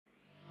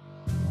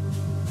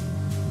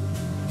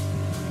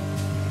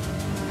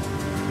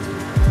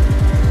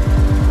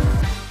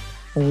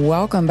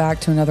Welcome back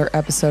to another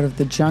episode of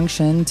The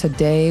Junction.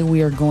 Today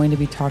we are going to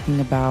be talking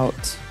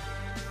about,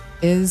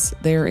 is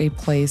there a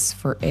place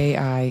for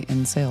AI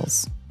in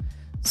sales?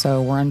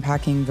 So we're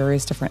unpacking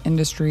various different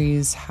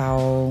industries,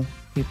 how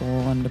people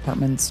and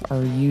departments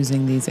are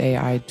using these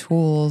AI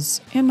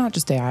tools, and not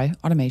just AI,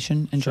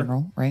 automation in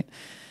general, right?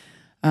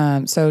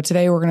 So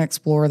today we're going to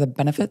explore the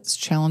benefits,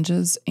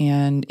 challenges,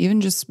 and even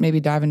just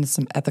maybe dive into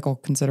some ethical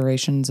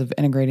considerations of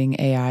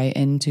integrating AI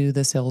into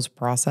the sales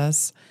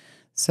process.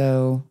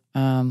 So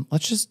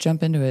let's just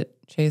jump into it.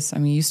 Chase, I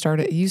mean, you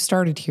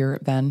started here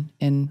at Venn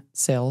in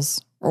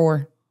sales,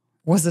 or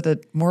was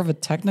it more of a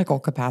technical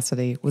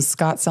capacity? Was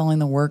Scott selling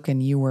the work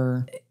and you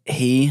were?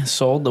 He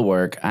sold the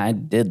work, I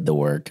did the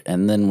work,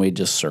 and then we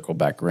just circle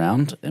back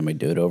around and we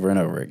do it over and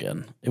over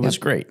again. It was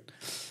great.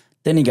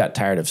 Then he got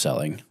tired of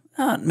selling.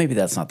 Maybe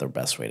that's not the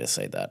best way to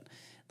say that.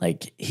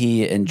 Like,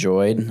 he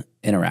enjoyed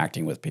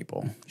interacting with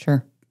people.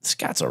 Sure.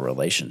 Scott's a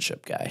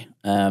relationship guy.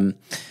 And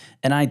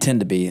I tend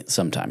to be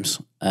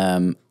sometimes.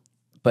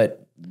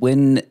 But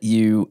when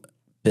you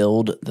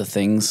build the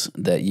things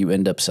that you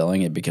end up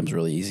selling, it becomes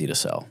really easy to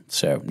sell.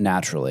 So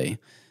naturally,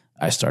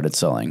 I started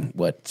selling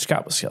what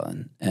Scott was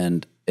selling,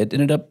 and it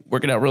ended up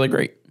working out really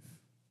great.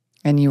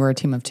 And you were a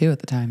team of two at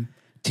the time.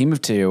 Team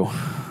of two.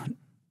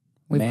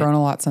 We've grown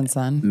a lot since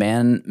then.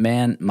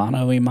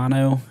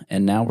 Mano,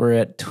 and now we're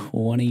at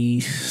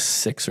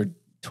 26 or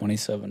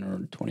 27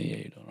 or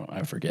 28.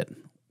 I forget.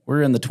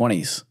 We're in the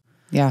 20s.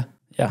 Yeah.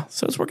 Yeah,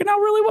 so it's working out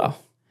really well.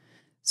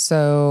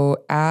 So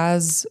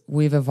as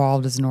we've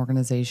evolved as an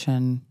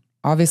organization,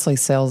 obviously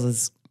sales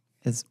is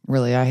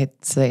really, I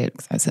hate to say it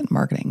because I sit in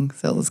marketing,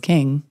 sales is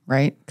king,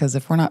 right? Because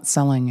if we're not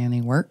selling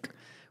any work,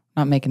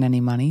 we're not making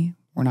any money,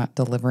 we're not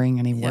delivering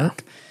any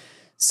work.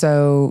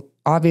 So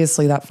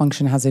obviously that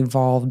function has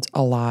evolved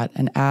a lot.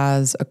 And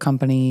as a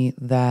company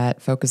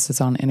that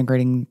focuses on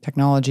integrating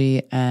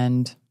technology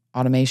and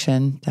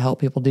automation to help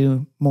people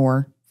do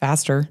more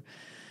faster,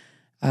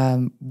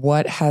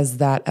 what has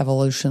that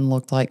evolution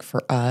looked like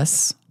for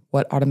us?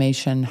 What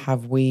automation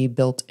have we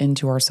built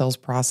into our sales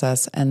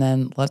process? And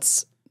then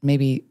let's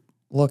maybe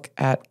look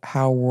at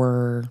how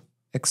we're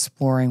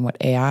exploring what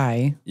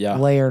AI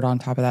layered on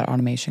top of that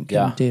automation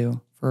can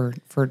do for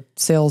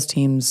sales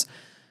teams,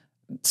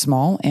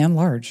 small and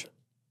large.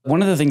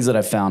 One of the things that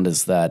I've found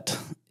is that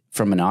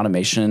from an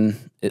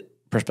automation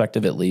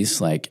perspective, at least,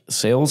 like,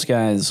 sales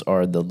guys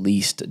are the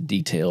least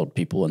detailed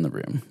people in the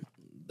room.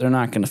 They're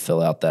not going to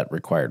fill out that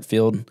required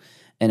field.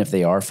 And if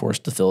they are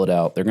forced to fill it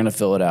out, they're going to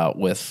fill it out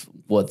with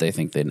what they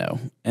think they know.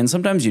 And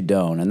sometimes you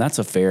don't. And that's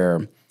a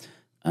fair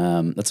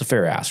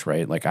ask,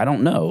 right? Like, I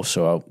don't know.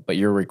 But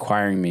you're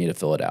requiring me to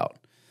fill it out.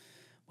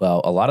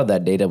 Well, a lot of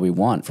that data we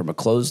want from a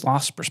closed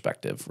loss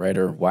perspective, right?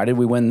 Or why did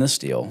we win this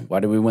deal?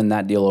 Why did we win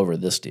that deal over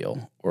this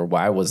deal? Or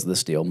why was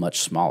this deal much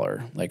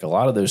smaller? Like, a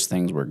lot of those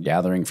things we're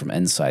gathering from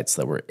insights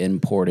that we're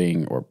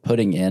importing or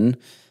putting in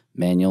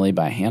manually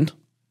by hand.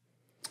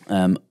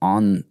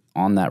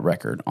 On that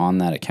record, on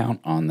that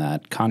account, on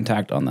that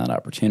contact, on that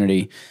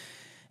opportunity.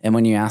 And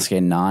when you ask a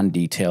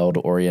non-detailed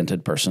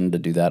oriented person to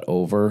do that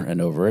over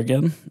and over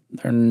again,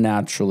 they're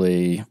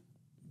naturally,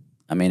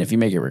 I mean, if you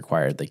make it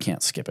required, they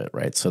can't skip it,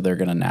 right? So they're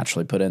going to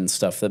naturally put in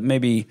stuff that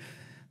maybe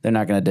they're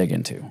not going to dig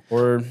into.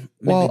 Or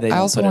maybe they don't. I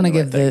also want to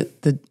give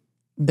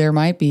there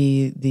might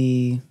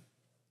be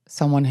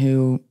someone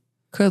who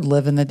could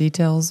live in the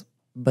details,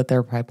 but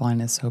their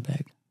pipeline is so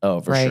big. Oh,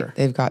 for sure.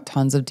 They've got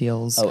tons of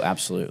deals. Oh,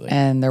 absolutely.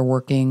 And they're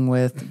working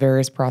with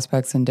various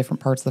prospects in different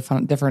parts of the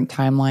funnel, different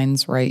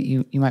timelines, right?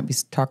 You might be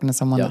talking to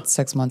someone that's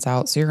 6 months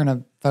out. So you're going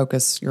to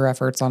focus your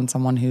efforts on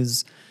someone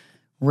who's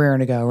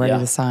raring to go, ready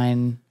to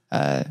sign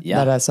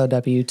that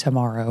SOW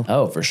tomorrow.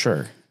 Oh, for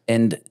sure.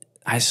 And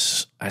I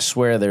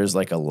swear there's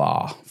like a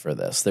law for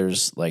this.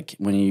 There's like,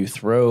 when you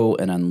throw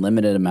an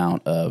unlimited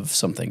amount of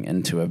something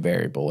into a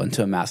variable,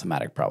 into a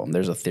mathematic problem,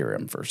 there's a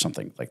theorem for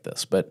something like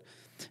this. But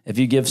if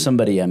you give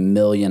somebody a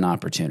million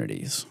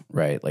opportunities,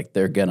 right, like,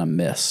 they're going to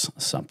miss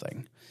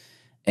something.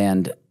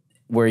 And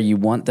where you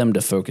want them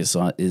to focus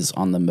on is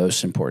on the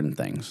most important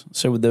things.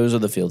 So those are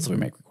the fields that we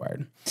make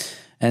required.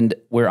 And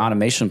where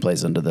automation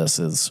plays into this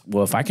is,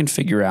 well, if I can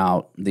figure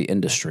out the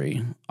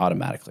industry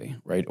automatically,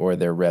 right, or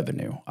their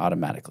revenue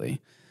automatically,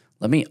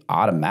 let me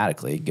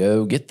automatically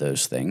go get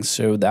those things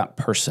so that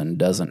person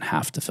doesn't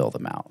have to fill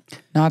them out.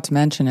 Not to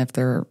mention, if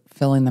they're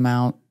filling them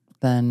out,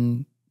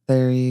 then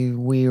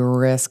we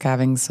risk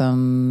having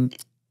some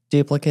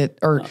duplicate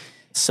or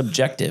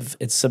subjective.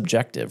 It's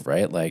subjective,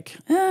 right? Like,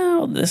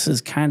 this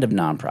is kind of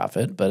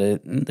nonprofit,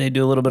 but they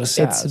do a little bit of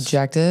SaaS. It's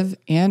subjective,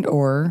 and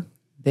or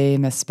they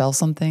misspell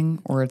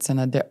something, or it's in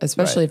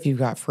especially if you've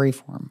got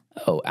freeform.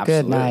 Oh,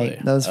 absolutely. Good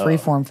night. Those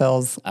freeform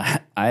fills.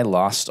 I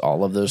lost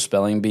all of those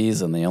spelling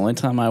bees, and the only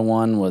time I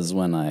won was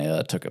when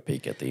I took a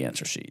peek at the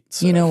answer sheet.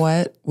 So. You know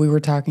what? We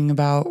were talking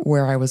about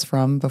where I was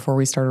from before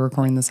we started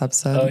recording this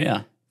episode. Oh,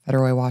 yeah.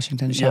 Federal Way,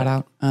 Washington, shout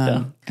out.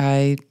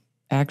 I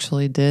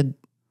actually did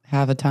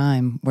have a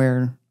time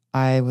where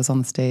I was on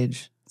the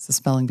stage as a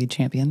spelling bee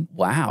champion.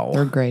 Wow.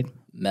 3rd grade.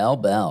 Mel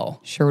Bell.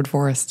 Sherwood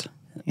Forest.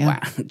 Yeah.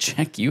 Wow,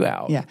 check you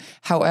out. Yeah.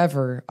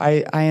 However,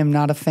 I am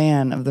not a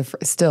fan of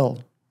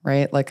still,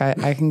 right? Like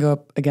I can go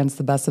up against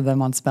the best of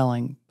them on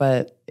spelling,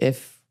 but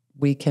if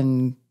we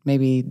can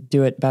maybe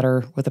do it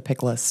better with a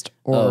pick list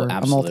or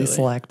a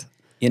multi-select.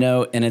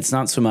 And it's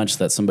not so much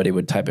that somebody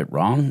would type it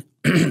wrong.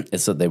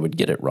 It's that they would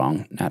get it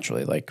wrong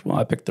naturally. Like, well,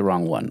 I picked the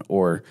wrong one,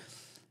 or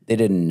they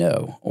didn't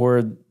know,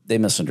 or they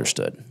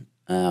misunderstood.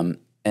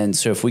 And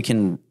so if we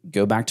can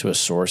go back to a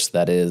source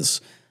that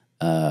is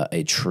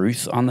a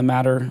truth on the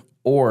matter,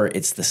 or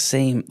it's the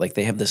same, like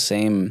they have the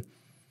same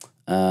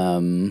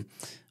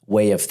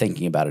way of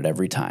thinking about it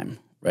every time,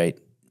 right?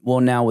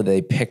 Well, now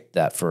they picked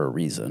that for a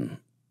reason.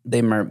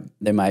 They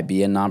might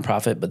be a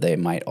nonprofit, but they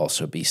might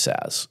also be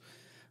SaaS.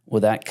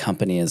 Well, that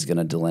company is going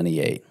to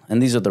delineate,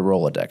 and these are the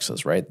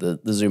Rolodexes, right? The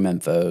Zoom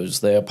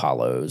Infos, the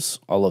Apollos,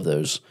 all of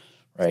those,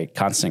 right?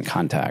 Constant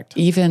contact.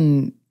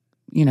 Even,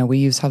 we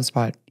use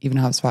HubSpot. Even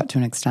HubSpot, to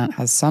an extent,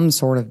 has some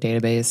sort of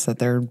database that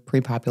they're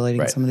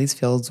pre-populating some of these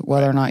fields,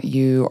 whether or not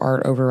you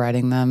are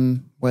overriding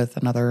them with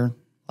another,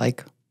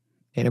 like,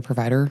 data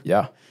provider.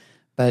 Yeah.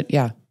 But,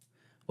 yeah.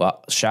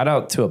 Well, shout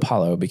out to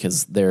Apollo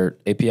because their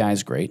API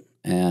is great,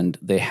 and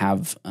they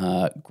have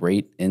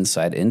great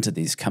insight into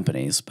these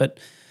companies. But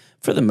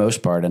for the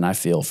most part, and I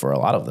feel for a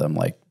lot of them,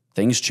 like,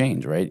 things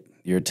change, right?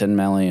 You're a $10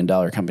 million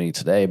company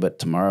today, but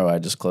tomorrow I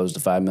just closed a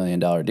 $5 million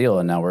deal,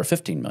 and now we're a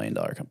 $15 million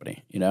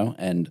company,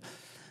 And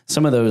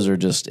some of those are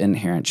just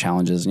inherent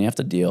challenges, and you have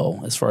to deal,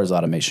 as far as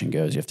automation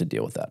goes, you have to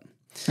deal with that.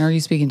 Are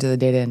you speaking to the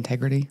data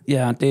integrity?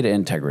 Yeah, data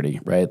integrity,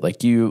 right?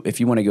 Like if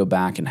you want to go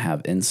back and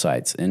have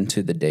insights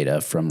into the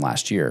data from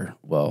last year,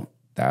 well,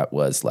 that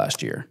was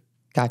last year.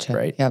 Gotcha.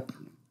 Right? Yep.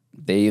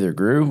 They either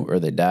grew or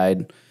they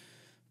died.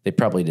 They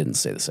probably didn't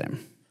stay the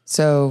same.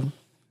 So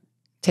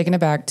taking it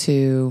back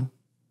to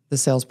the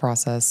sales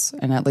process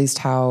and at least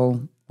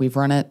how we've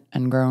run it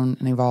and grown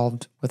and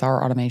evolved with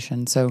our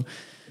automation. So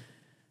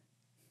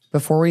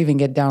before we even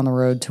get down the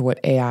road to what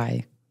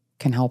AI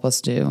can help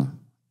us do,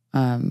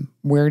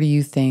 where do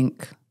you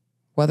think,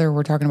 whether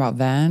we're talking about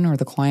Venn or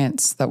the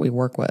clients that we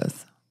work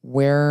with,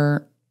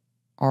 where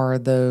are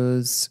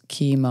those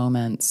key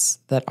moments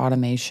that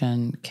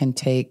automation can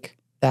take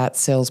that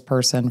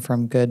salesperson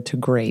from good to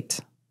great?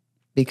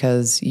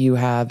 Because you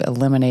have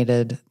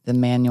eliminated the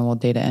manual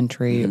data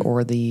entry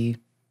or the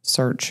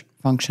search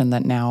function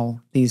that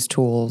now these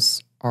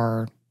tools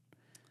are.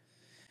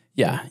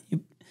 Yeah.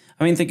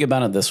 Think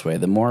about it this way.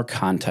 The more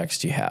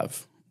context you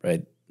have,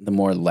 right, the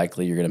more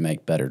likely you're going to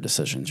make better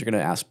decisions. You're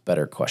going to ask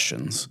better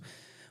questions.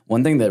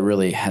 One thing that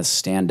really has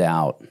stand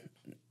out,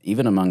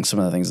 even among some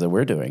of the things that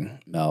we're doing,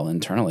 Mel,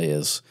 internally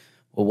is,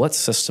 well, what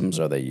systems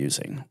are they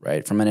using,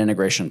 right? From an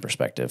integration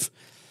perspective.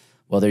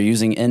 Well, they're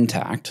using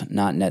Intact,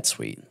 not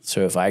NetSuite.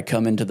 So if I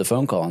come into the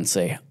phone call and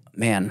say,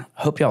 man,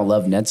 hope y'all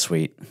love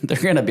NetSuite,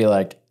 they're going to be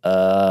like,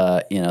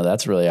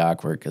 that's really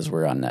awkward because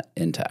we're on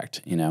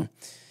Intact,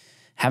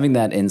 Having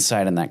that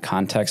insight and that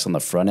context on the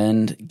front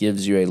end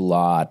gives you a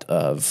lot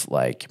of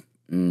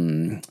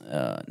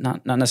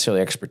not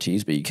necessarily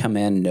expertise, but you come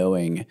in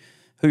knowing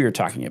who you're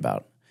talking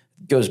about.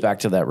 It goes back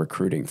to that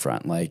recruiting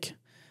front. Like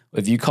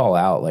if you call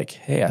out like,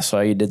 hey, I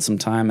saw you did some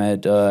time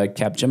at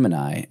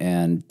Capgemini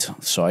and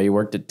saw you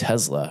worked at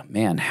Tesla.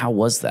 Man, how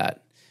was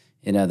that?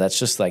 That's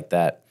just like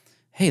that.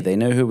 Hey, they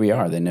know who we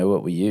are. They know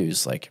what we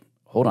use. Like,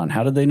 hold on,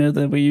 how did they know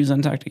that we use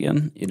Intact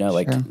again?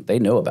 Sure. They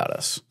know about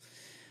us.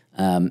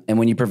 And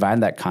when you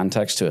provide that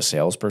context to a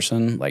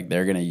salesperson, like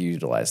they're going to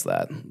utilize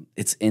that.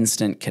 It's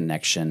instant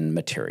connection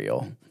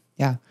material.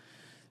 Yeah.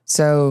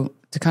 So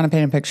to kind of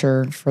paint a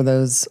picture for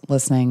those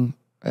listening,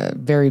 a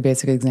very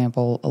basic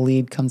example, a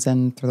lead comes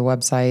in through the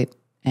website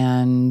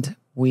and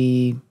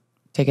we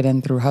take it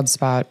in through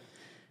HubSpot.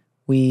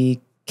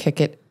 We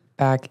kick it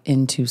back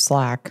into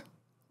Slack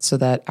so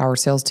that our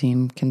sales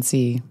team can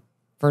see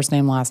first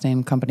name, last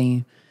name,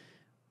 company.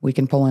 We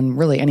can pull in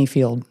really any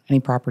field, any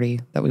property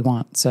that we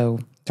want. So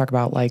talk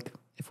about like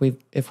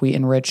if we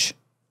enrich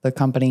the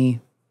company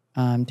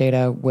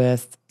data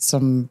with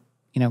some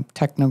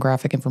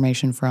technographic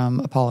information from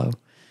Apollo,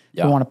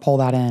 we want to pull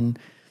that in.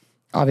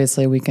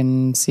 Obviously, we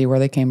can see where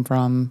they came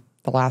from,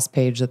 the last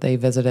page that they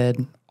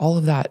visited, all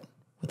of that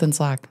within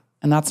Slack,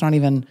 and that's not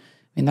even.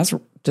 That's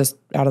just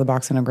out of the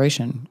box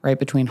integration, right,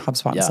 between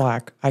HubSpot and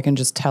Slack. I can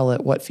just tell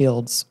it what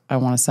fields I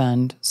want to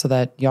send so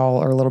that y'all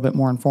are a little bit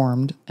more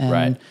informed.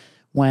 And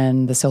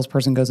when the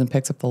salesperson goes and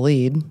picks up the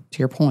lead, to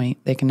your point,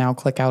 they can now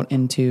click out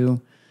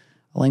into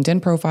a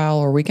LinkedIn profile,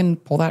 or we can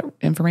pull that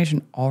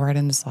information all right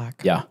into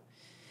Slack. Yeah.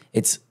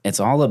 It's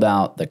all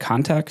about the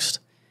context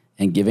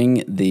and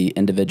giving the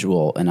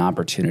individual an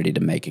opportunity to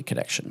make a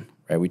connection,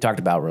 right? We talked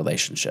about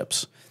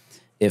relationships.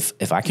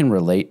 If I can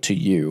relate to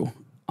you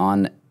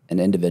on an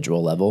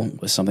individual level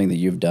with something that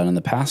you've done in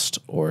the past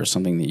or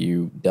something that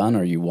you've done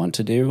or you want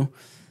to do,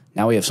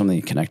 now we have something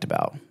to connect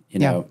about.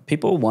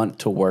 People want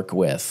to work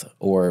with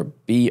or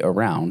be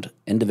around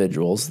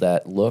individuals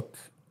that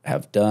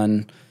have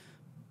done,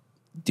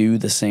 do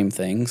the same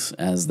things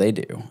as they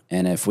do.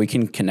 And if we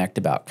can connect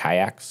about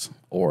kayaks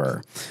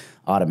or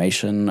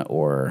automation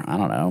or, I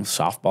don't know,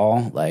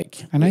 softball,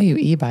 like... I know you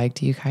e-bike.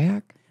 Do you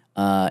kayak?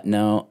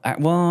 No.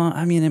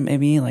 I mean,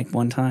 maybe like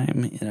one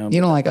time,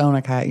 You don't like own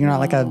a kayak. You're not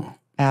like a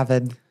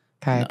avid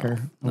kayaker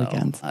on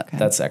weekends. Okay.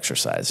 That's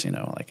exercise,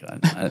 like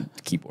a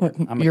keyboard.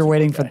 You're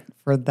waiting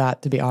for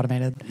that to be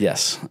automated.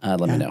 Yes.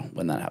 Let me know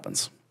when that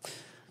happens.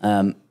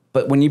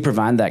 But when you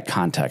provide that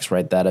context,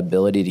 right, that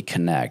ability to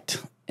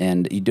connect,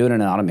 and you do it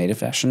in an automated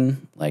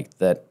fashion, like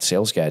that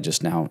sales guy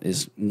just now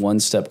is one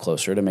step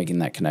closer to making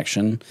that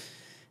connection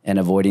and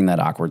avoiding that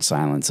awkward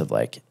silence of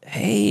like,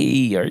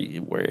 hey,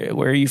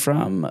 where are you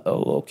from?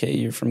 Oh, okay,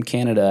 you're from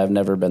Canada. I've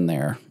never been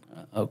there.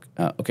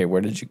 Okay, where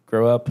did you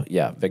grow up?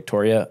 Yeah,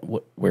 Victoria.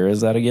 Where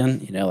is that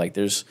again? Like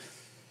there's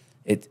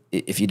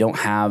if you don't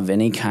have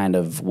any kind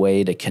of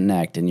way to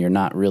connect and you're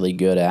not really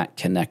good at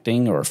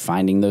connecting or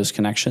finding those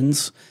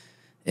connections,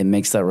 it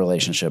makes that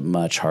relationship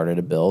much harder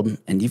to build.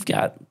 And you've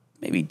got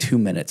maybe 2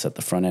 minutes at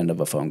the front end of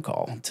a phone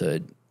call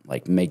to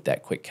like make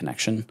that quick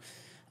connection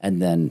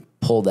and then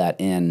pull that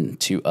in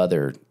to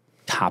other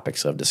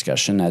topics of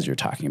discussion as you're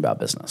talking about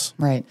business.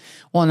 Right.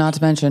 Well, not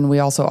to mention, we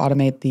also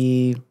automate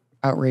the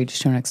outreach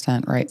to an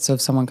extent, right? So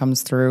if someone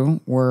comes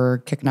through, we're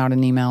kicking out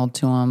an email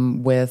to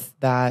them with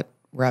that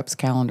rep's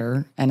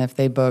calendar. And if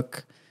they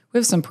book, we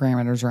have some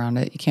parameters around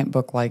it. You can't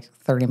book like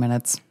 30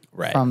 minutes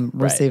from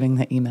receiving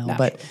the email.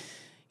 Naturally.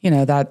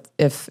 But that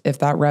if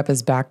that rep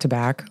is back to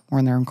back or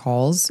in their own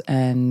calls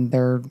and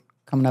they're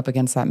coming up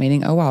against that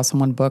meeting, oh wow,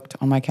 someone booked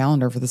on my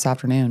calendar for this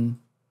afternoon.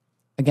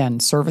 Again,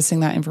 servicing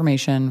that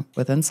information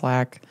within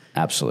Slack.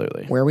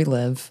 Absolutely. Where we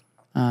live.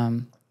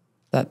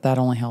 That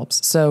only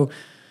helps. So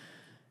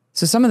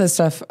some of this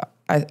stuff,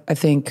 I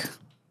think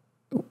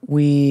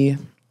we've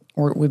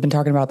been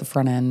talking about the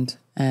front end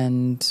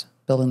and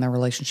building that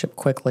relationship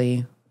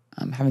quickly,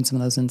 having some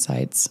of those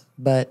insights.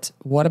 But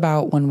what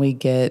about when we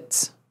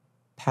get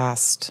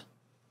past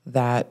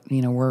that?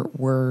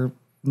 We're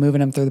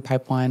moving them through the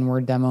pipeline.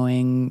 We're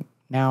demoing.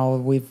 Now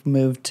we've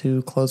moved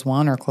to close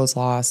one or close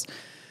loss.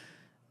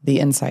 The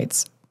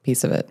insights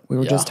piece of it. We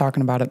were just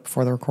talking about it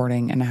before the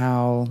recording and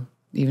how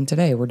even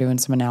today we're doing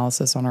some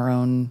analysis on our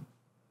own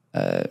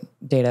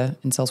data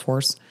in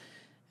Salesforce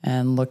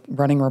and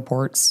running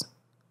reports.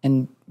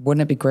 And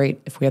wouldn't it be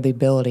great if we had the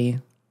ability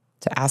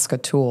to ask a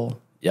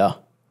tool,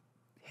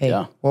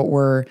 hey, what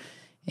were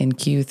in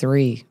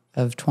Q3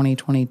 of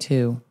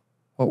 2022,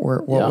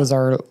 what was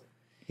our,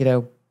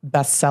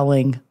 best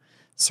selling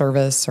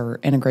service or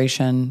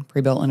integration,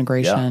 pre-built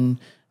integration,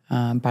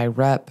 by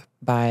rep,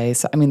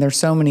 there's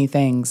so many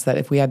things that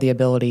if we had the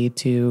ability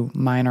to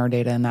mine our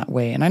data in that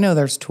way, and I know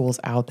there's tools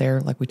out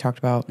there, like we talked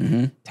about,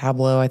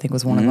 Tableau, I think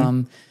was one of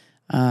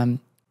them.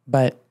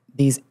 But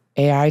these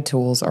AI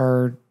tools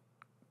are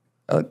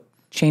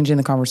changing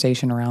the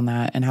conversation around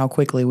that and how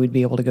quickly we'd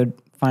be able to go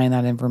find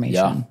that information.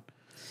 Yeah.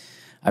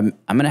 I'm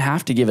going to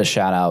have to give a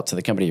shout out to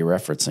the company you're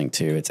referencing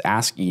to. It's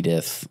Ask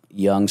Edith,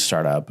 young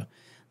startup.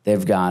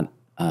 They've got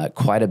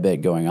quite a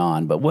bit going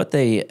on, but what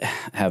they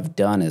have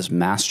done is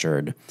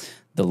mastered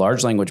the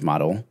large language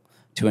model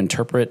to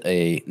interpret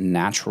a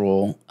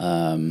natural,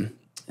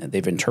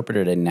 they've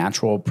interpreted a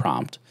natural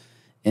prompt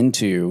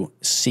into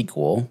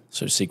SQL.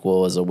 So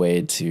SQL is a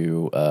way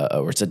to,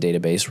 or it's a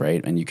database,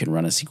 right? And you can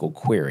run a SQL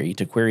query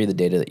to query the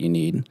data that you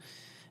need.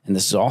 And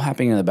this is all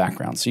happening in the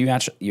background. So you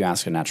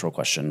ask a natural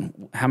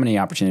question. How many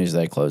opportunities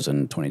did I close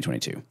in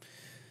 2022?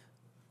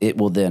 It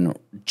will then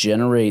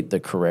generate the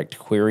correct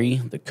query,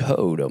 the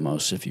code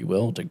almost, if you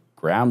will, to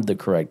grab the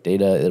correct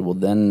data. It will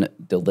then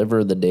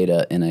deliver the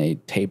data in a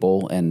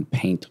table and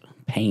paint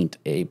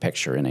a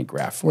picture in a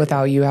graph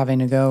without you having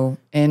to go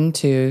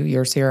into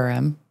your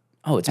CRM.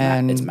 Oh, it's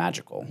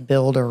magical.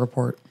 Build a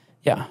report.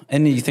 Yeah,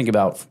 and you think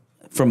about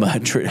from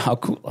I'm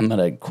going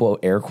to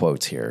quote air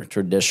quotes here,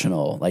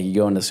 traditional, like you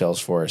go into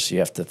Salesforce, you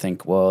have to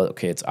think, well,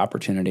 okay, it's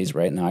opportunities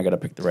right now. I got to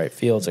pick the right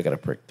fields. I got to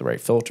pick the right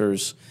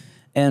filters.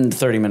 And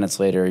 30 minutes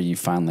later, you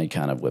finally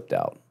kind of whipped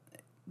out.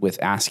 With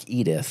Ask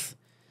Edith,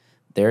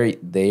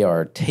 they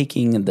are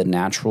taking the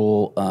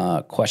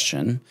natural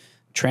question,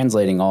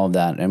 translating all of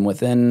that, and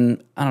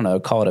within,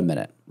 call it a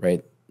minute,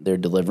 right? They're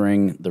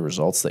delivering the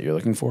results that you're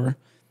looking for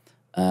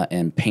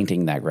and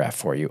painting that graph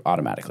for you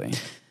automatically.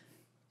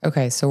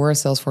 Okay, so we're a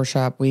Salesforce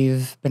shop.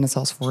 We've been a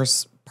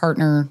Salesforce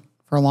partner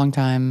for a long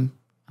time,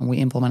 and we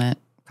implement it,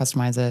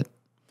 customize it,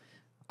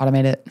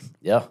 automate it.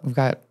 Yeah. We've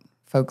got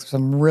folks,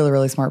 some really,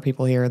 really smart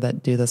people here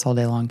that do this all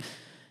day long.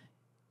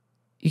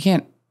 You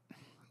can't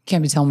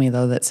be telling me,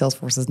 though, that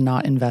Salesforce is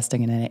not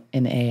investing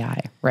in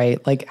AI,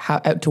 right? Like,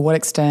 to what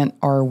extent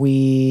are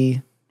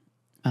we,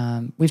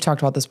 we've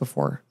talked about this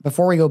before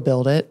we go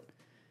build it,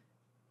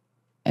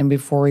 and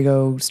before we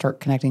go start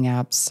connecting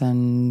apps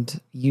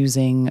and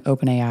using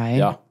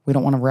OpenAI, we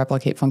don't want to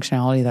replicate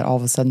functionality that all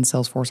of a sudden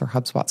Salesforce or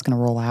HubSpot's going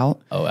to roll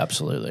out. Oh,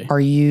 absolutely.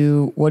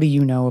 What do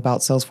you know about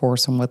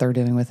Salesforce and what they're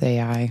doing with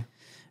AI?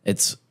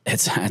 It's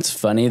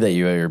funny that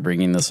you are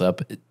bringing this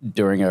up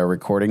during a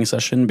recording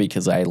session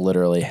because I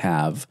literally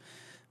have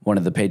one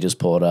of the pages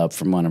pulled up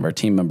from one of our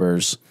team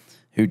members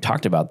who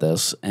talked about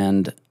this,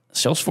 and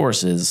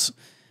Salesforce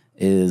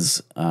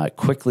is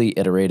quickly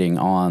iterating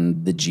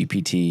on the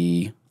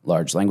GPT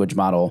large language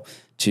model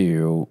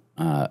to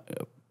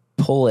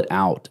pull pull it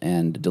out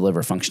and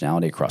deliver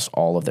functionality across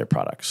all of their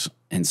products.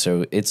 And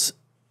so it's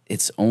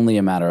only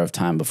a matter of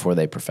time before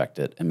they perfect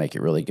it and make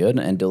it really good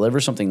and deliver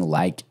something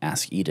like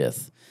Ask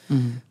Edith.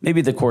 Mm-hmm.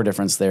 Maybe the core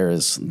difference there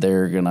is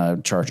they're going to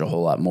charge a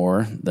whole lot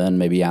more than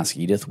maybe Ask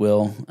Edith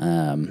will.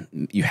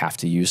 You have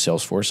to use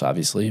Salesforce,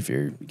 obviously, if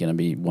you're going to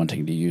be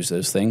wanting to use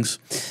those things.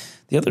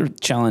 The other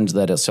challenge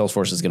that a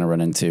Salesforce is going to run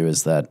into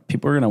is that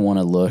people are going to want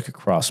to look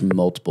across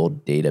multiple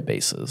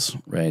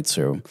databases, right?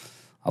 So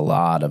a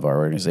lot of our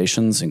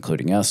organizations,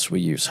 including us,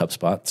 we use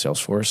HubSpot,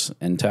 Salesforce,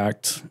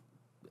 Intact.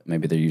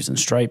 Maybe they're using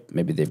Stripe.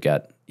 Maybe they've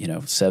got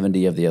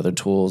 70 of the other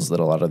tools that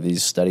a lot of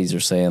these studies are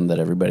saying that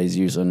everybody's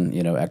using,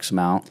 X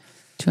amount.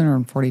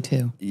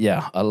 242.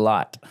 Yeah, a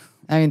lot.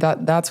 I mean,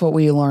 that's what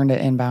we learned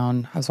at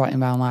Inbound. I was at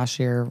Inbound last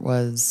year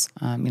was,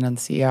 the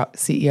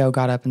CEO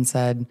got up and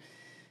said,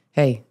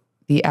 hey,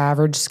 the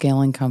average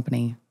scaling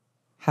company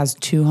has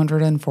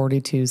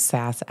 242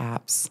 SaaS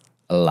apps.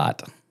 A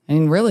lot. I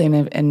mean, really,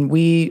 and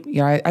we,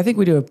 I think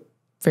we do a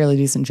fairly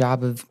decent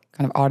job of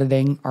kind of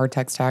auditing our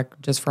tech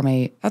stack just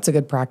that's a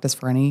good practice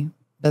for any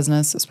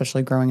business,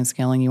 especially growing and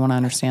scaling. You want to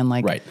understand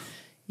right.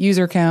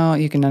 User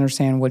count, you can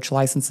understand which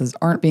licenses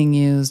aren't being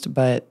used,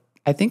 but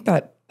I think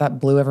that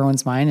blew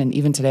everyone's mind. And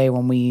even today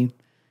when we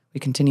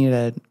continue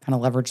to kind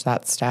of leverage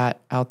that stat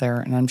out there,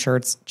 and I'm sure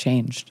it's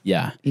changed.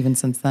 Yeah. Even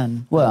since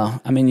then.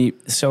 Well, I mean,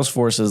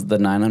 Salesforce is the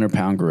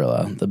 900-pound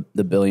gorilla,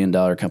 the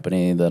billion-dollar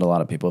company that a lot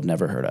of people have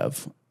never heard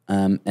of.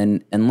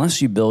 And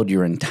unless you build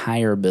your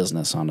entire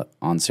business on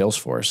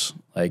Salesforce,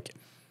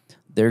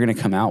 they're going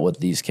to come out with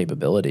these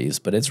capabilities,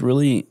 but it's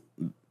really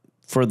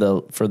for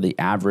the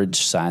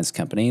average size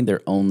company,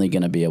 they're only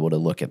going to be able to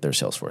look at their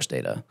Salesforce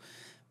data.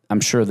 I'm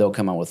sure they'll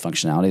come out with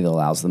functionality that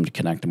allows them to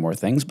connect to more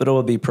things, but it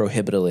will be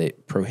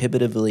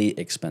prohibitively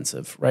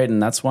expensive, right?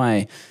 And that's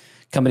why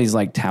companies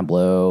like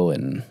Tableau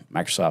and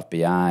Microsoft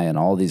BI and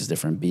all these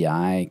different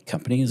BI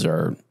companies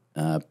are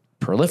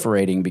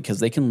proliferating because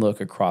they can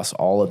look across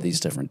all of these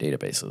different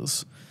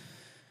databases.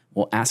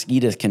 Well, Ask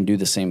Edith can do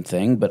the same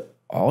thing, but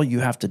all you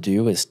have to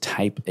do is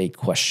type a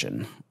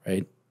question,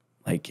 right?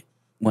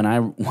 When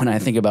I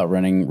think about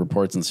running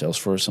reports in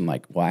Salesforce, I'm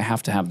like, well, I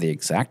have to have the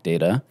exact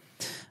data.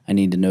 I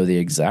need to know the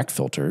exact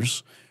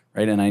filters,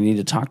 right? And I need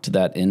to talk to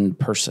that in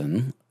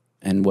person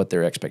and what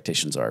their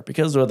expectations are,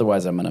 because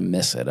otherwise I'm going to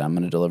miss it. I'm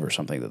going to deliver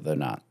something that they're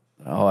not.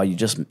 Oh, you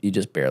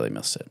just barely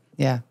missed it.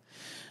 Yeah.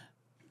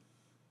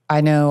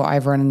 I know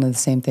I've run into the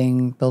same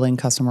thing building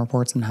custom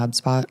reports in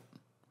HubSpot,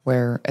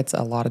 where it's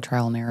a lot of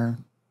trial and error,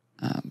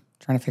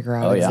 trying to figure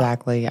out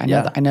exactly.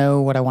 I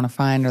know what I want to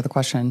find or the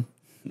question,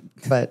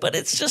 but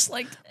it's just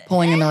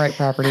pulling in the right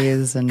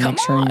properties and make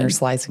sure you're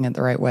slicing it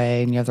the right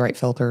way and you have the right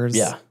filters.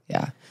 Yeah.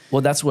 Yeah.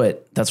 Well, that's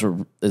what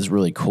is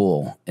really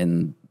cool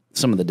in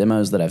some of the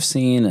demos that I've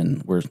seen,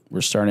 and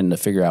we're starting to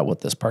figure out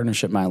what this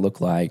partnership might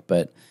look like.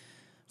 But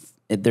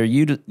they're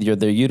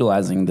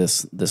utilizing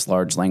this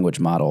large language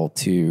model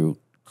to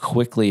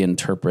quickly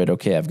interpret.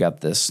 Okay, I've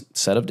got this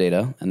set of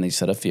data and these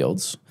set of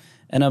fields,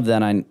 and of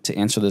that, to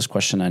answer this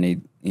question, I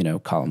need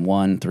column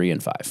 1, 3,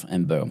 and 5,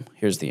 and boom,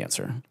 here's the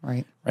answer.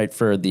 Right.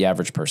 For the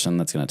average person,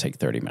 that's going to take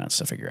 30 minutes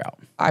to figure out.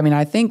 I mean,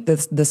 I think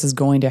this is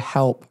going to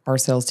help our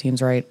sales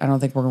teams, right? I don't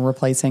think we're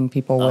replacing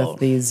people with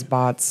these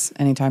bots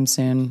anytime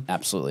soon.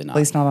 Absolutely not. At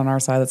least not on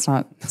our side. It's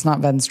not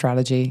Venn's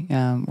strategy.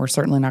 We're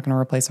certainly not going to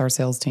replace our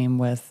sales team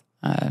with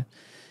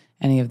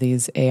any of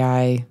these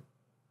AI.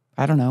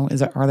 I don't know.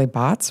 Are they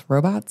bots,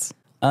 robots?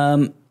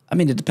 I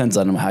mean, it depends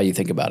on how you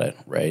think about it,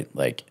 right?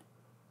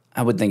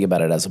 I would think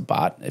about it as a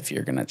bot if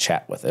you're going to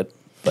chat with it,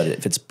 but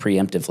if it's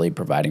preemptively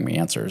providing me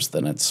answers,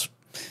 then it's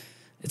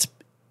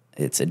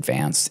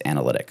advanced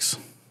analytics.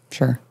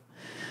 Sure.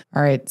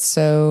 All right,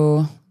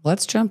 so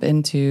let's jump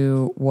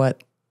into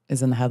what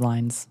is in the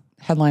headlines.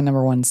 Headline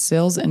number 1,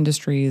 sales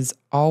industries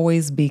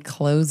always be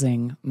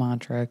closing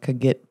mantra could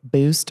get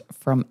boost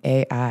from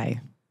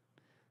AI.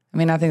 I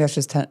mean, I think that's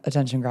just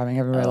attention grabbing.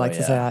 Everybody likes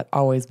to say that,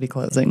 always be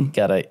closing.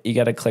 You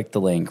gotta click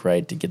the link,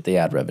 right, to get the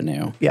ad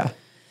revenue. Yeah.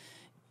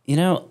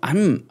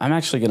 I'm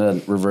actually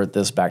going to revert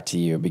this back to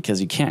you,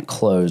 because you can't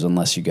close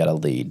unless you got a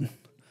lead.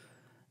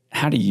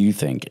 How do you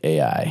think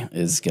AI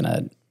is going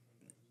to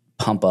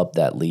pump up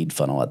that lead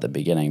funnel at the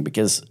beginning?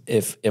 Because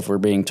if we're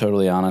being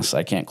totally honest,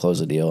 I can't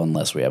close a deal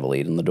unless we have a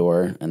lead in the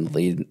door, and the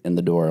lead in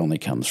the door only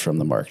comes from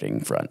the marketing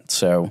front.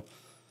 So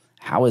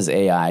how is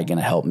AI going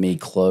to help me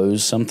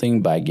close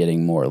something by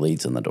getting more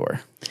leads in the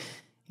door?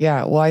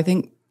 Yeah, well, I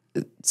think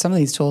some of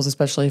these tools,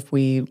 especially if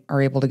we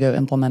are able to go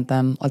implement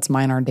them, let's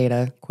mine our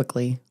data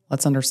quickly.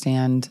 Let's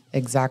understand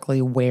exactly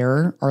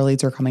where our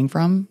leads are coming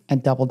from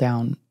and double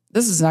down.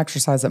 This is an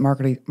exercise that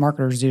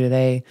marketers do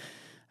today,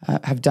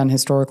 have done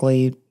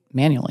historically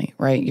manually,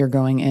 right? You're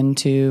going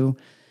into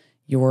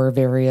your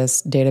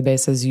various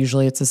databases.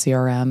 Usually it's a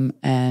CRM,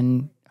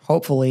 and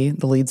hopefully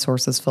the lead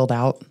source is filled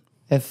out.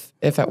 If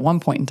at one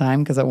point in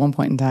time, because at one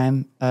point in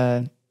time,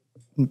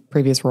 in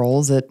previous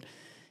roles,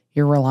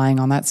 you're relying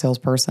on that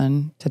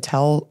salesperson to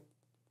tell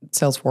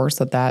Salesforce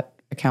that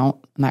account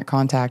and that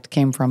contact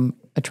came from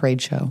a trade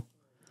show.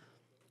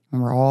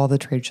 Remember all the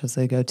trade shows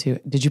they go to.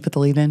 Did you put the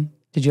lead in?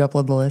 Did you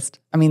upload the list?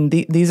 I mean,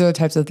 these are the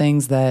types of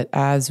things that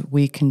as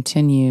we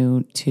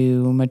continue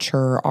to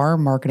mature our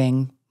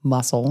marketing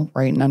muscle,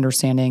 right, and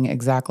understanding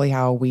exactly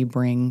how we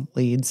bring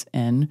leads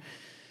in,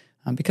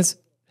 because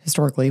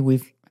historically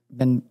we've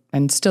been,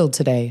 and still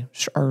today,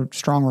 are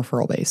strong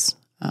referral base,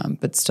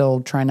 but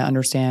still trying to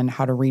understand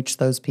how to reach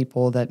those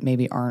people that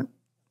maybe aren't,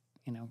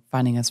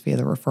 finding us via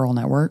the referral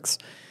networks.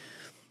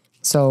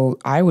 So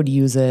I would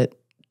use it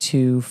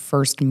to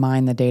first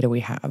mine the data we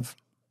have.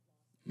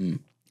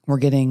 We're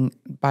getting,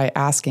 by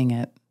asking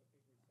it,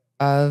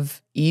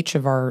 of each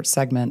of our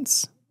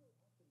segments,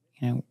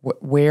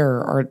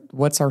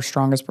 what's our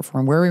strongest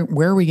performer?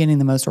 Where are we getting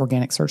the most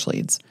organic search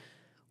leads?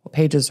 What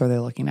pages are they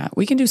looking at?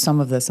 We can do some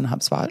of this in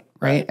HubSpot,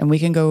 right? And we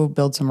can go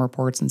build some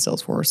reports in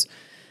Salesforce.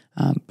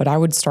 But I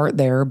would start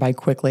there by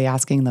quickly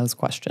asking those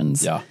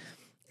questions. Yeah.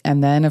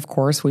 And then, of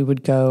course, we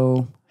would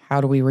go,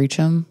 how do we reach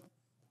them?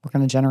 We're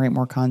going to generate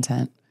more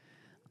content.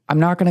 I'm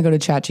not going to go to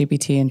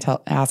ChatGPT and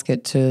ask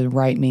it to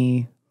write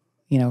me,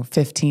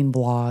 15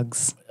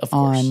 blogs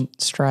on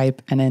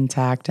Stripe and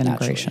Intact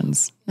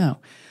integrations. No.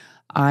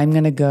 I'm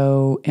going to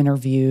go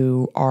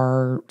interview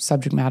our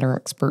subject matter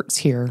experts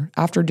here.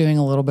 After doing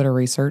a little bit of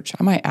research,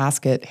 I might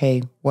ask it,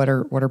 hey, what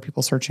are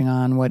people searching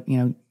on? What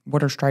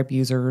are Stripe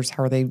users?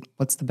 How are they,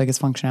 what's the biggest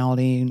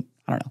functionality?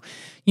 I don't know.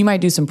 You might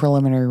do some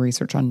preliminary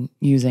research on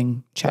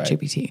using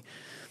ChatGPT. Right.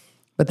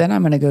 But then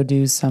I'm going to go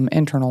do some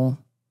internal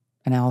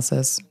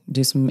analysis,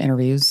 do some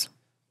interviews,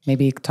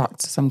 maybe talk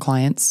to some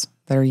clients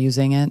that are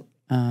using it,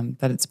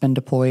 that it's been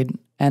deployed.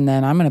 And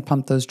then I'm going to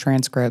pump those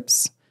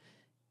transcripts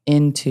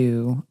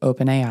into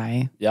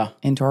OpenAI,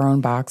 into our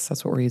own box.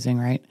 That's what we're using,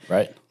 right?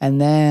 Right. And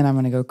then I'm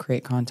going to go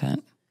create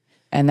content.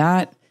 And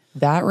that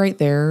right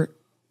there,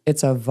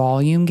 it's a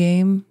volume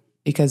game,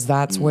 because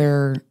that's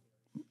where,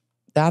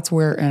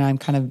 and I'm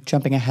kind of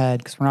jumping ahead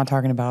because we're not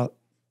talking about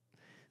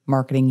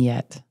marketing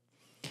yet.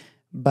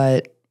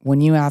 But when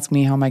you ask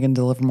me how am I going to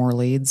deliver more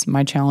leads,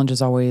 my challenge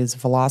is always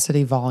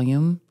velocity,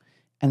 volume,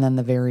 and then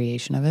the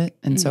variation of it.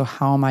 And so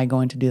how am I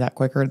going to do that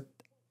quicker?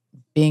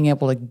 Being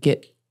able to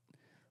get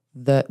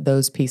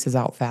those pieces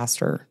out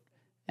faster.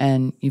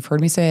 And you've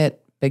heard me say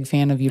it, big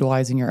fan of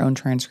utilizing your own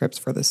transcripts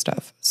for this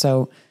stuff.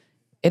 So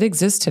it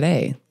exists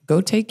today.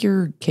 Go take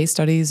your case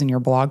studies and your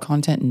blog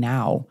content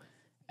now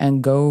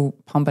and go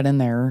pump it in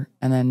there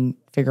and then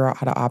figure out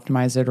how to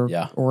optimize it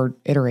or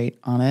iterate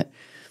on it.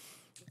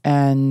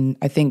 And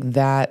I think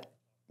that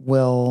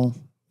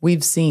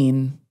we've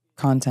seen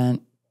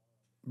content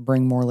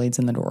bring more leads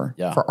in the door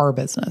for our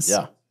business.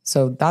 Yeah.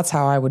 So that's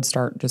how I would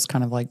start, just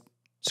kind of like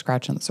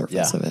scratching the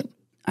surface of it.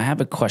 I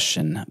have a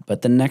question,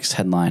 but the next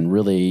headline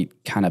really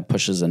kind of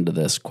pushes into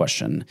this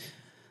question.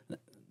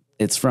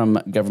 It's from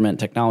Government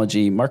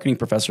Technology. Marketing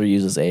professor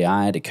uses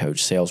AI to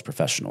coach sales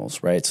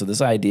professionals, right? So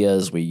this idea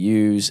is we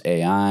use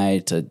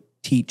AI to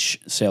teach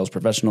sales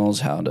professionals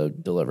how to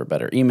deliver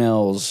better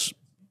emails,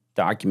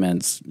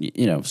 documents,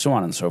 so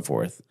on and so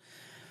forth.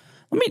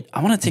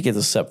 I want to take it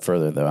a step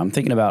further, though. I'm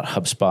thinking about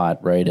HubSpot,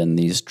 right? And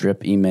these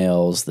drip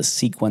emails, the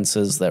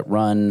sequences that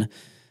run.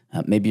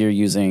 Maybe you're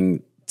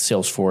using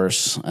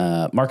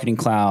Salesforce, Marketing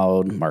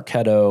Cloud,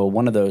 Marketo,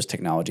 one of those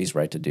technologies,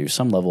 right, to do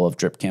some level of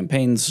drip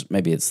campaigns.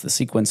 Maybe it's the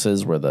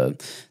sequences where the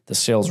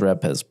sales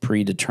rep has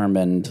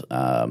predetermined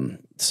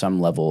some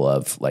level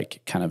of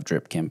like kind of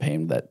drip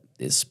campaign that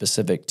is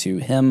specific to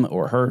him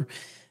or her,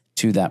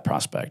 to that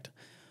prospect.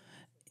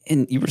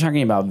 And you were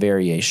talking about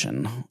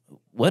variation.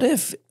 What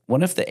if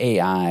the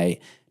AI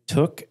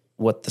took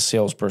what the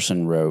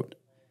salesperson wrote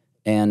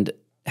and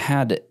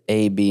had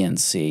A, B, and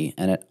C,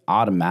 and it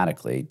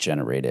automatically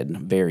generated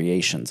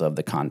variations of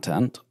the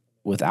content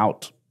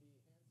without,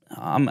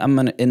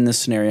 in this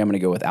scenario, I'm going to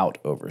go without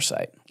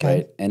oversight,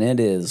 right? And it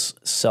is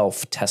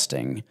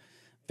self-testing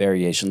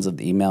variations of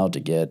the email to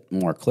get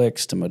more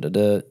clicks,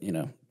 to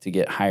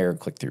get higher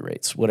click-through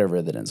rates,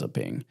 whatever that ends up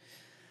being.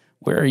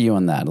 Where are you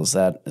on that? Is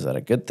that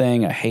a good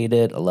thing? I hate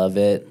it. I love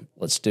it.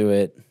 Let's do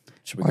it.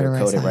 Should we go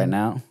code it right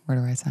now? Where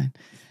do I sign?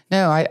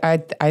 No,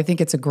 I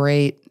think it's a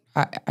great,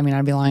 I mean,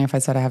 I'd be lying if I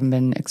said I haven't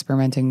been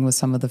experimenting with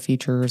some of the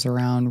features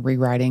around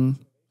rewriting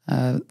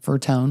for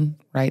tone,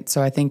 right?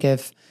 So I think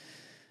as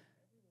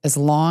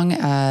long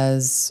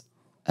as,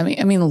 I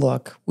mean,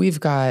 look, we've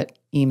got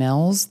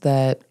emails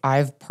that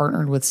I've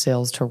partnered with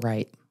sales to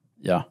write.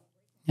 Yeah.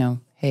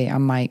 Hey,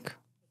 I'm Mike.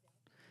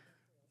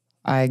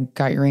 I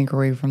got your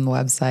inquiry from the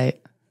website.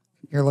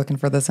 You're looking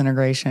for this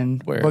integration.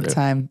 Book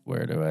time.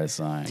 Where do I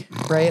sign?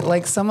 Right?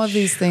 Like some of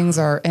these things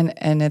are, and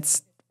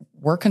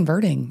we're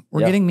converting.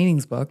 We're getting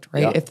meetings booked,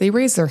 right? Yeah. If they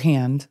raise their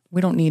hand, we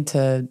don't need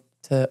to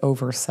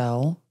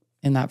oversell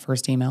in that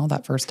first email,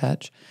 that first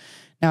touch.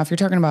 Now, if you're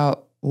talking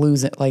about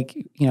lose it, like,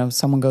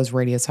 someone goes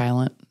radio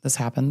silent, this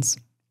happens.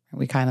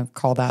 We kind of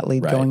call that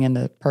lead going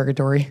into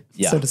purgatory,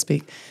 so to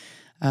speak.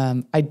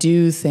 I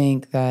do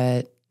think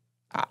that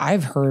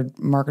I've heard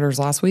marketers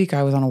last week.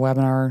 I was on a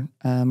webinar,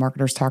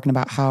 marketers talking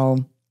about how,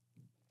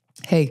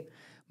 hey,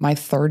 my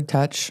third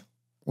touch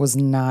was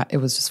it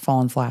was just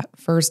falling flat.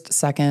 First,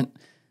 second,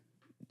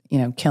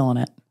 killing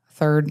it.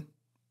 Third,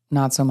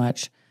 not so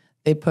much.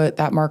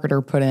 that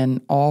marketer put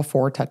in all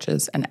 4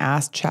 touches and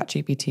asked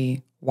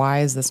ChatGPT, why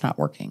is this not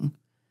working?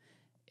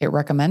 It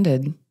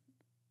recommended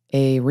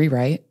a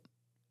rewrite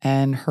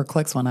and her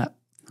clicks went up.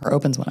 Her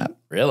opens went up.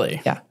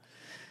 Really? Yeah.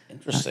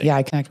 Interesting. Yeah,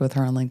 I connected with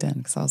her on LinkedIn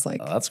because I was like,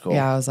 oh, that's cool.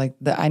 Yeah, I was like,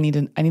 I need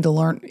to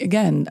learn.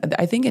 Again,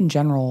 I think in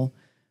general,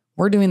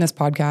 we're doing this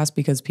podcast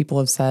because people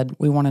have said,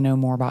 we want to know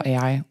more about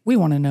AI. We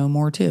want to know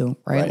more too,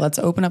 right? Let's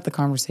open up the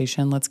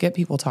conversation. Let's get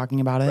people talking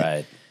about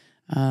it.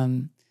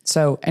 Right.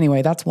 So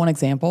anyway, that's one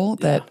example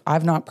that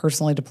I've not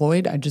personally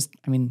deployed.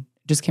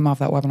 Just came off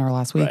that webinar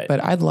last week,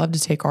 but I'd love to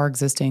take our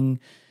existing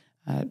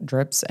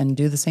drips and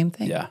do the same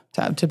thing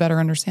to better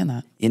understand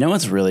that. You know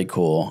what's really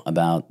cool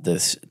about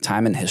this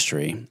time in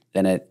history,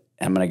 and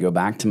I'm going to go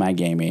back to my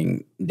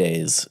gaming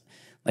days.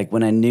 Like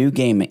when a new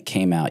game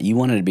came out, you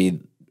wanted to be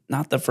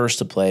not the first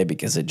to play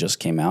because it just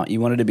came out.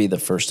 You wanted to be the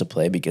first to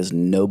play because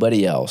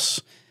nobody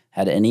else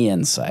had any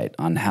insight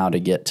on how to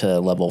get to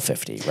level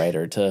 50, right?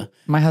 Or to...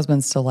 My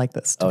husband's still like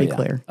this, to be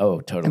clear. Oh,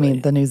 totally. I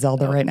mean, the new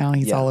Zelda right now,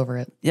 he's all over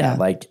it. Yeah,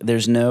 like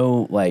there's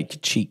no like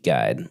cheat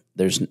guide.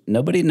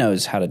 Nobody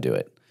knows how to do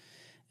it.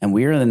 And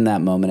we're in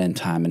that moment in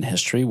time in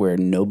history where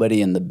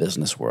nobody in the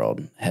business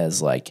world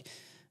has like,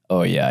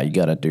 oh yeah, you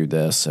got to do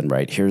this. And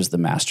here's the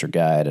master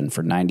guide. And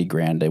for 90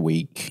 grand a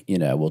week,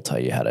 we'll tell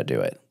you how to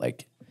do it.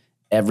 Like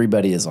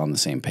everybody is on the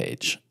same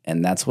page.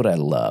 And that's what I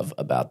love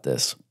about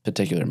this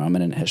particular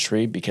moment in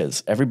history,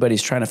 because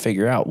everybody's trying to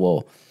figure out,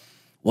 well,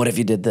 what if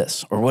you did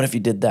this? Or what if you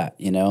did that?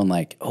 And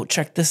like, oh,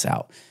 check this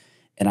out.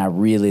 And I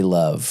really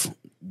love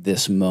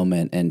this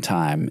moment in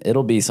time.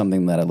 It'll be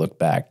something that I look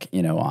back,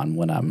 on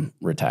when I'm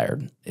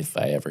retired, if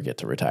I ever get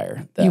to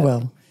retire. You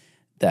will.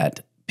 That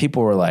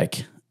people were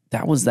like,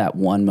 that was that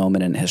one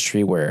moment in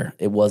history where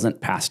it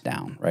wasn't passed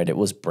down, right? It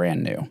was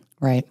brand new.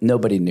 Right.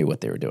 Nobody knew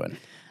what they were doing.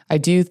 I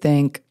do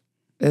think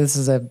this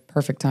is a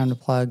perfect time to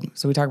plug.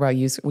 So we talk about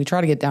we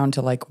try to get down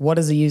to like, what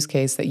is a use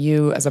case that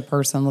you as a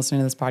person listening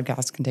to this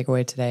podcast can take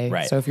away today?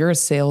 Right. So if you're a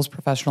sales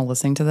professional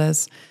listening to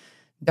this,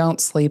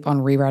 don't sleep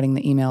on rewriting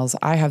the emails.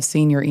 I have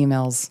seen your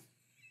emails,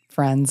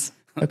 friends,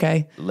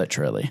 okay?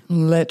 Literally.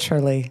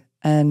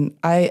 And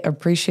I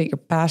appreciate your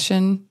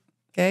passion,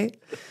 okay?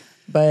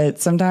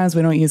 But sometimes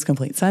we don't use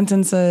complete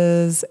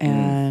sentences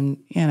and,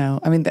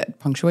 that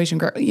punctuation,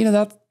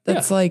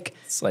 that's like,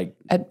 it's like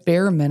at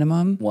bare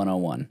minimum.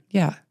 101.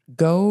 Yeah.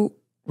 Go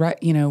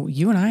right.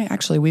 You and I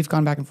actually, we've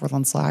gone back and forth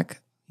on Slack.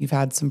 You've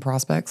had some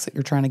prospects that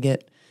you're trying to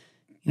get,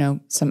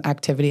 some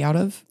activity out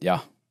of.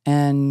 Yeah.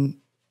 And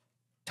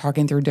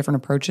talking through different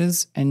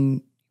approaches,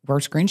 and we're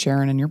screen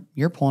sharing and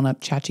you're pulling up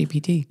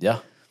ChatGPT. Yeah.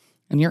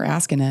 And you're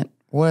asking it,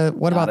 what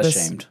about this?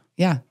 Ashamed.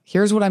 Yeah.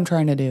 Here's what I'm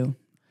trying to do.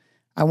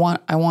 I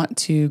want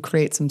to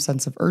create some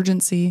sense of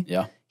urgency.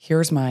 Yeah.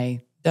 Here's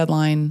my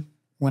deadline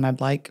when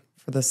I'd like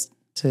for this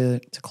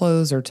to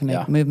close or to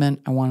make a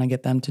movement. I want to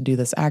get them to do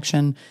this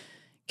action.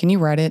 Can you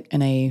write it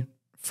in a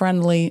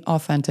friendly,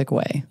 authentic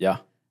way? Yeah.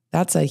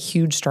 That's a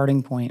huge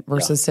starting point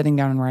versus sitting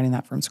down and writing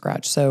that from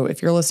scratch. So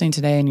if you're listening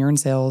today and you're in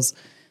sales,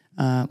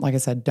 like I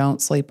said,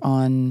 don't sleep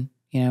on,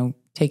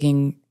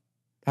 taking,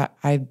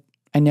 I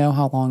know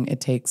how long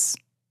it takes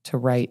to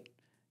write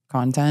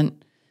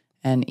content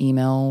and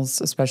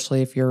emails,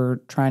 especially if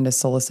you're trying to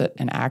solicit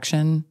an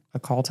action, a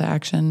call to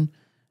action.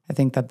 I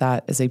think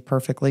that is a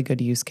perfectly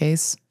good use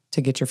case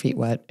to get your feet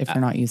wet if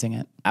you're not using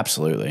it.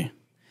 Absolutely.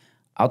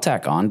 I'll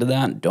tack on to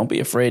that. Don't be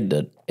afraid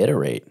to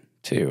iterate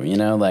too.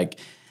 Like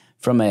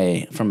from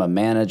a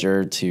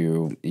manager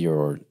to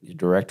your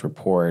direct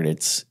report,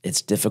 it's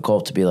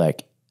difficult to be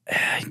like,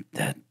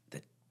 that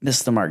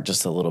missed the mark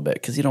just a little bit,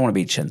 because you don't want to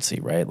be chintzy,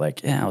 right?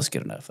 Like, yeah, it was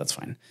good enough. That's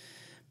fine.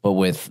 But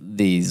with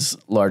these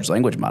large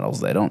language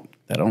models, they don't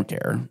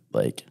care.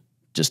 Like,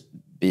 just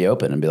be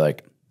open and be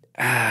like,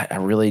 I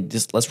really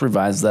just, let's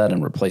revise that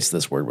and replace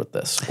this word with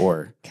this.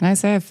 Or can I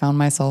say I found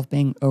myself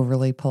being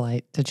overly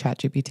polite to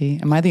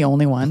ChatGPT? Am I the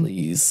only one?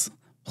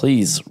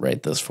 Please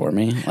write this for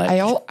me. Like,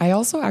 I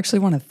also actually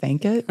want to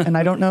thank it, and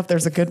I don't know if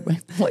there's a good way.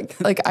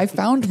 Like I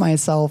found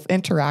myself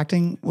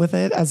interacting with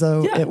it as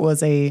though it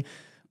was a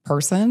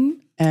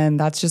person, and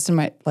that's just in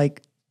my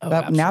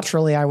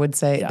naturally I would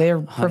say they're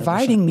 100%.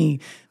 Providing me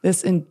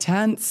this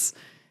intense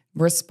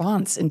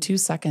response in 2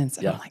 seconds,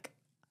 and I'm like,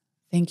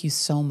 thank you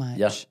so much.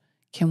 Yeah.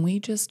 Can we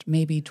just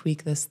maybe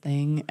tweak this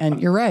thing?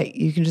 And you're right.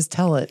 You can just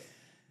tell it,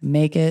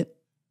 make it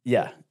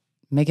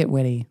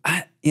witty.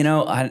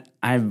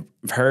 I've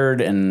heard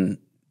and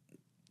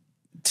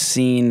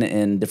seen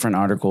in different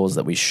articles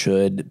that we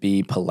should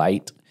be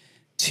polite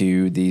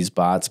to these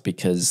bots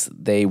because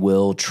they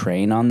will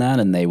train on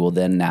that and they will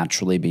then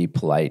naturally be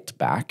polite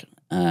back.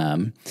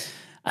 I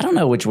don't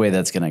know which way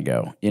that's going to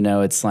go.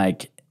 It's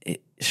like,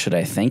 should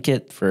I thank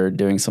it for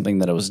doing something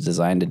that it was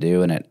designed to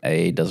do and it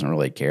A, doesn't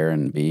really care,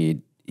 and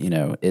B,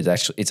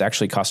 it's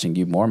actually costing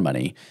you more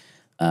money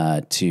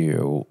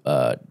to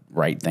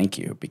write thank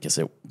you, because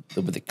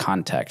with the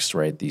context,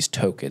 right? These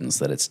tokens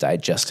that it's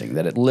digesting,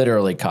 that it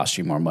literally costs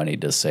you more money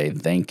to say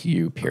thank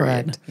you,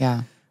 period. Correct.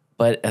 Yeah.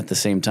 But at the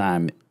same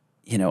time,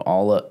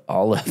 all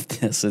of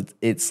this,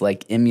 it's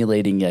like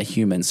emulating a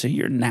human. So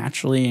you're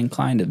naturally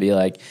inclined to be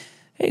like,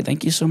 hey,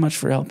 thank you so much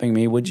for helping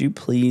me. Would you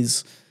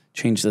please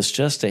change this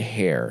just a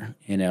hair?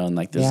 And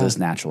like there's this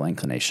natural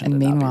inclination. And to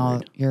not be meanwhile,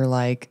 rude. you're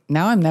like,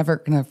 now I'm never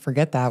going to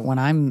forget that when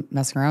I'm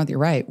messing around with you.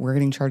 Right. We're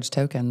getting charged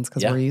tokens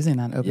because we're using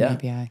that open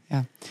API.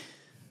 Yeah.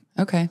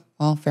 Okay.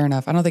 Well, fair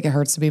enough. I don't think it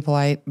hurts to be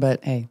polite,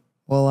 but hey,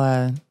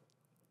 we'll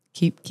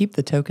keep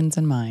the tokens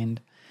in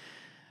mind.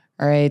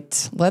 All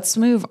right. Let's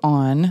move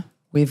on.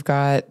 We've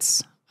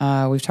talked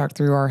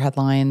through our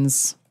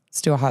headlines.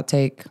 Let's do a hot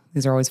take.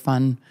 These are always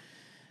fun.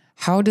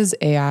 How does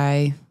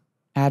AI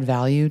add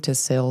value to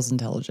sales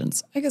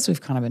intelligence? I guess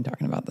we've kind of been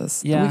talking about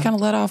this. Yeah. We kind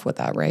of let off with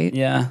that, right?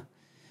 Yeah.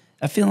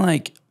 I feel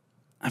like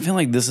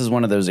this is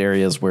one of those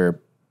areas where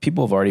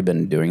people have already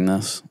been doing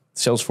this.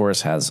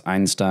 Salesforce has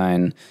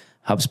Einstein.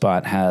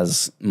 HubSpot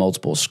has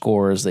multiple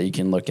scores that you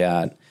can look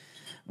at.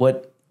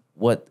 What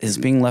is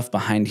being left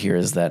behind here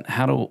is that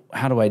how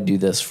do I do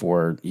this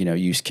for,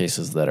 use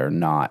cases that are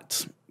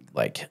not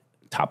like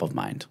top of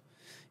mind?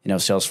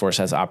 Salesforce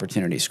has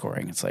opportunity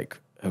scoring. It's like,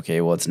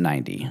 okay, well, it's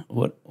 90.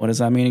 What does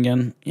that mean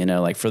again?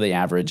 Like for the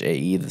average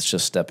AE that's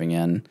just stepping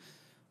in,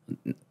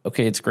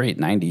 okay, it's great,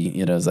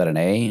 90. Is that an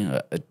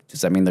A?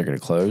 Does that mean they're going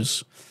to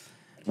close?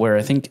 Where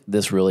I think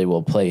this really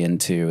will play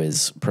into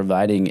is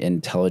providing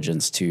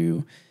intelligence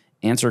to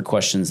answer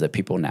questions that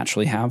people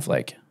naturally have,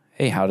 like,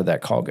 hey, how did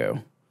that call go?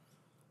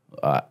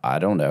 I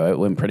don't know. It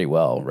went pretty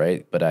well,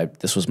 right? But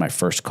this was my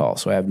first call,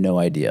 so I have no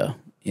idea,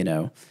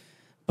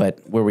 But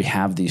where we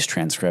have these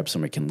transcripts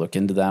and we can look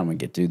into that and we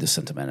get to do the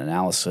sentiment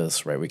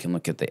analysis, right? We can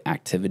look at the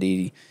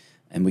activity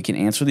and we can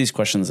answer these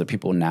questions that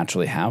people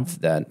naturally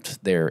have that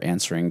they're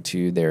answering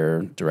to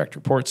their direct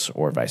reports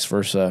or vice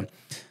versa.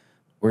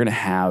 We're going to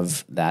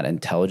have that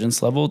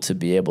intelligence level to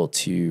be able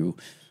to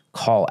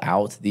call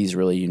out these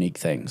really unique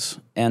things.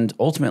 And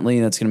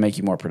ultimately, that's going to make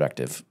you more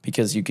productive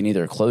because you can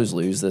either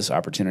lose this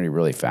opportunity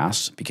really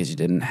fast because you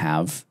didn't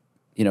have,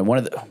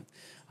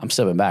 I'm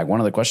stepping back. One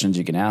of the questions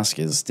you can ask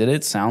is, did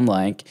it sound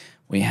like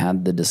we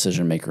had the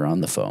decision maker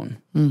on the phone?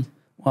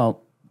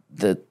 Well,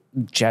 the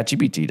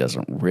ChatGPT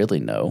doesn't really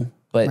know,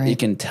 but it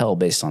can tell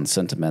based on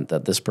sentiment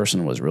that this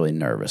person was really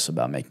nervous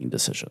about making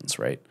decisions,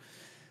 right?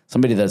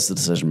 Somebody that's the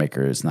decision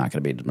maker is not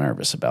going to be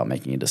nervous about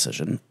making a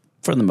decision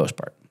for the most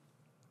part.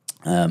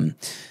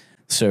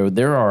 So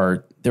there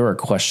are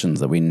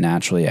questions that we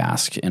naturally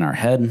ask in our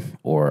head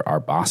or our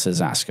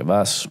bosses ask of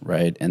us,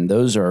 right? And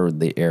those are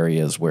the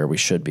areas where we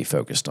should be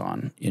focused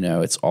on.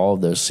 It's all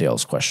of those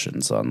sales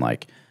questions on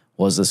like,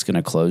 was this going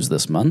to close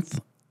this month?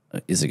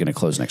 Is it going to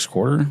close next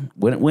quarter?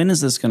 When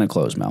is this going to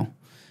close, Mel?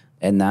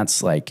 And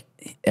that's like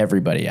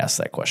everybody asks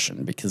that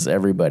question because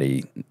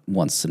everybody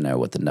wants to know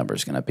what the number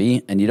is going to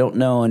be. And you don't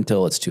know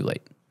until it's too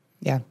late.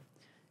 Yeah.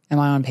 Am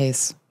I on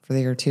pace for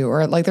the year too?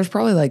 Or like there's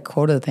probably like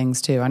quota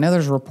things too. I know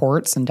there's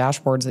reports and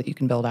dashboards that you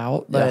can build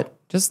out, but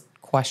just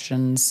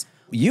questions.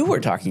 You were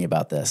talking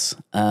about this,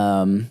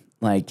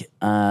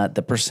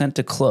 the percent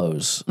to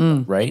close,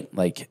 right?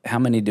 Like how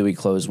many do we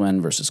close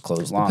win versus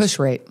close loss? Push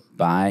rate.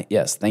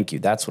 Yes, thank you.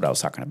 That's what I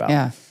was talking about.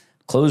 Yeah.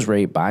 Close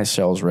rate by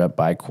sales rep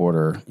by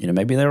quarter.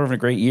 Maybe they're having a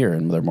great year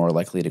and they're more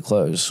likely to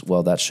close.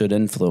 Well, that should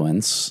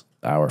influence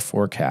our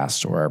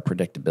forecast or our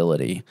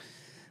predictability.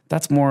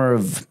 That's more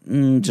of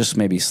just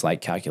maybe slight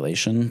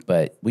calculation,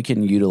 but we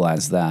can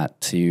utilize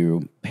that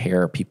to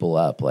pair people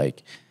up.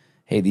 Like,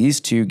 hey, these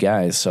two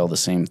guys sell the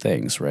same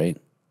things, right?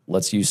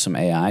 Let's use some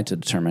AI to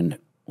determine,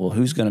 well,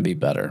 who's going to be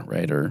better,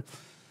 right? Or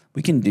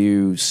we can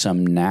do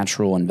some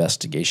natural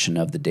investigation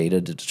of the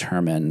data to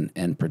determine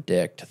and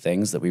predict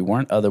things that we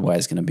weren't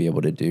otherwise going to be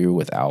able to do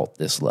without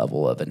this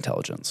level of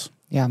intelligence.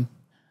 Yeah. All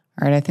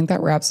right. I think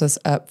that wraps us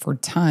up for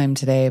time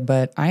today,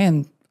 but I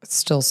am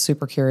still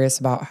super curious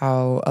about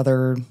how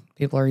other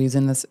people are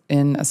using this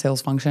in a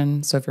sales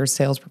function. So if you're a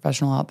sales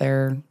professional out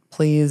there,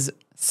 please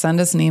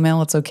send us an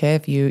email. It's okay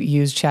if you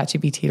use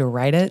ChatGPT to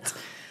write it.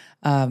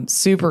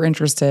 Super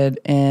interested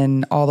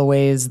in all the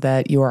ways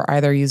that you are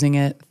either using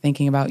it,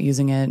 thinking about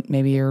using it.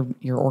 Maybe your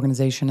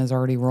organization is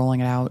already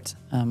rolling it out.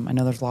 I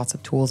know there's lots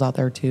of tools out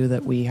there too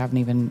that we haven't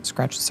even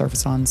scratched the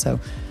surface on. So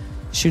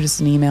shoot us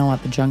an email at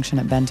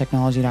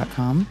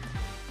thejunction@ventechnology.com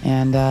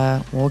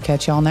and we'll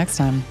catch y'all next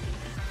time.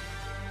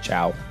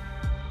 Ciao.